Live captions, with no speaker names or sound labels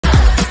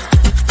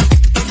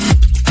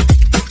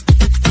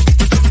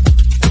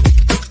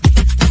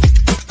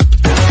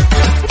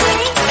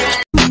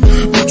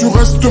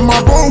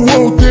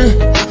beauté.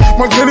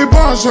 Malgré les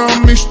bas,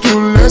 jamais je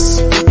te laisse.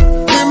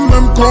 Et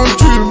même quand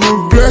tu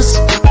me blesses.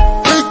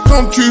 Et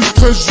quand tu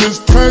stresses, je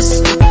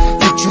stresse.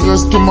 Et tu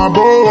restes ma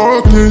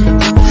beauté.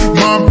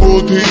 Ma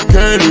beauté,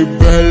 qu'elle est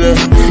belle.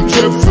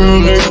 Je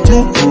ferai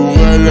tout pour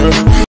elle.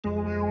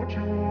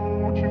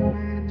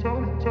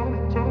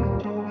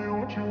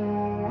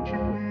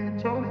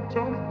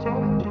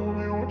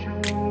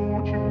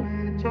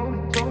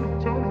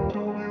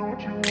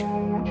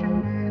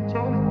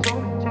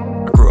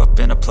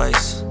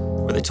 Place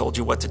where they told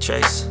you what to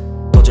chase,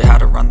 told you how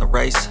to run the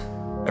race.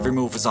 Every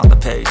move was on the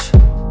page,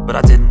 but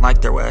I didn't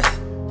like their way.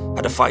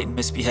 Had to fight and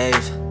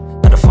misbehave,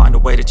 had to find a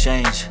way to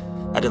change,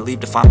 had to leave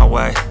to find my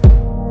way.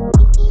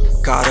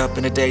 Caught up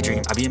in a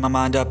daydream, I beat my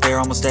mind up there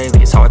almost daily.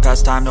 It's how I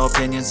pass time, no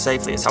opinions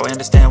safely. It's how I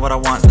understand what I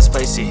want in this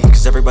place, see.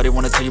 Cause everybody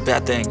wanna tell you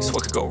bad things,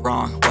 what could go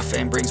wrong, what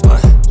fame brings. But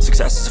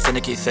success is a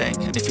finicky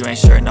thing, and if you ain't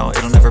sure, no,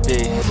 it'll never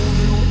be.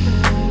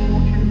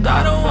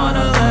 I don't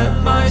wanna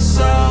let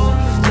myself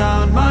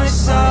down,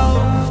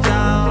 myself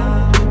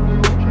down.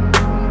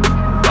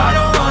 I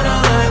don't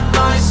wanna let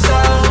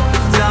myself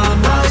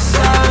down,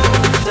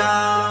 myself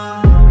down.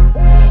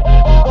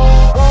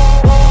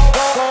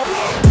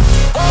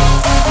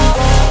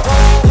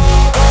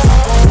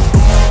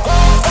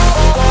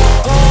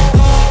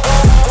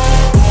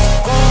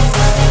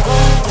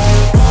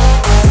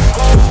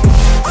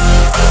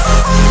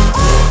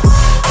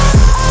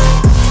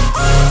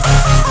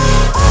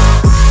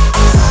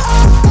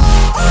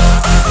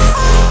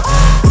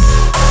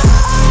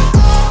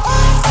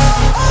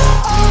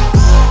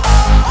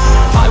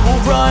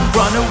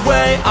 Run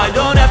away, I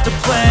don't have to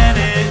plan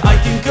it. I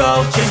can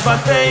go, change my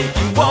fate,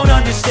 you won't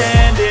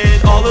understand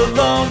it. All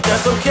alone,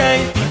 that's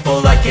okay.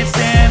 People, I can't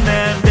stand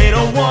them, they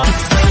don't want.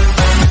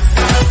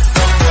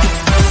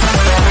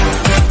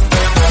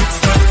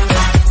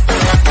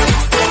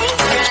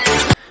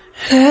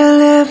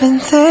 Lately I've been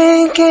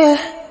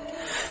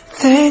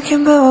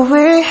thinking about what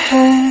we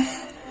had.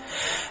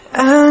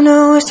 I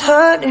know it's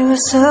hard, it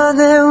was all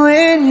that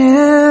we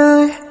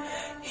knew,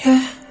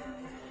 yeah.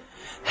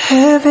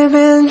 Have you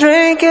been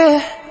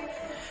drinking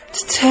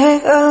to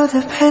take all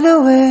the pain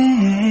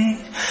away?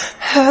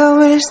 I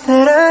wish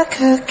that I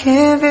could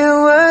give you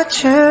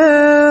what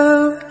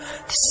you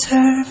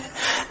deserve.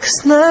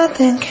 Cause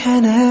nothing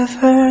can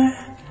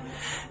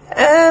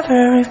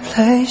ever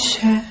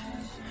replace you.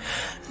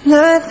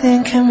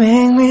 Nothing can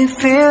make me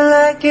feel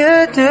like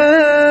you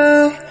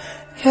do,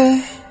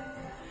 yeah.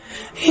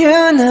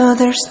 You know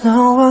there's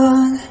no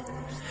one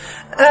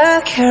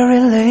I can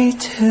relate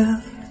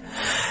to.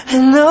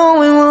 And no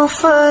one will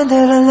find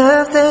that a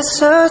love that's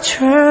so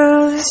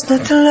true. There's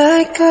nothing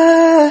like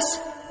us.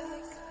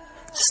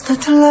 There's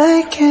nothing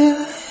like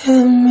you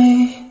and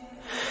me.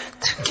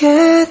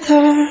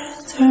 Together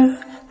through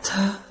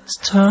the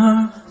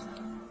storm.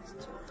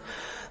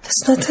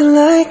 There's nothing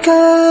like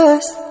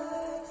us.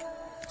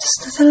 There's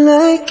nothing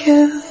like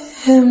you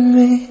and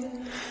me.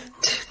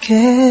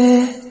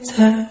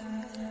 Together,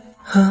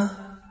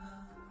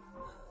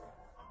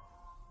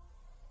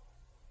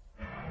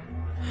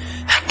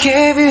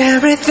 Gave you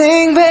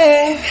everything,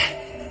 babe.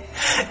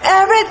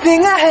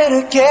 Everything I had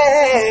to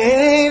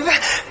give.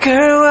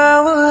 Girl, why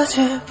would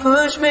you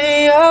push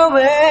me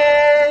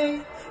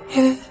away?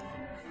 Yeah.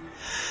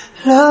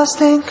 Lost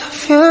and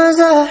confused,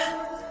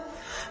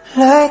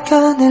 like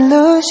an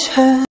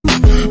illusion.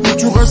 Mais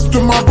tu restes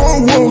ma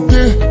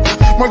beauté.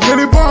 Malgré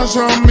les bas,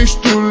 jamais je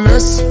te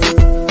laisse.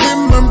 Et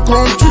même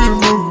quand tu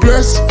me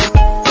blesses.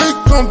 Et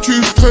quand tu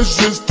stresses,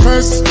 je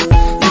stresse.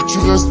 Et tu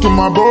restes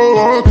ma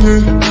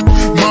beauté.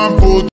 Ma beauté.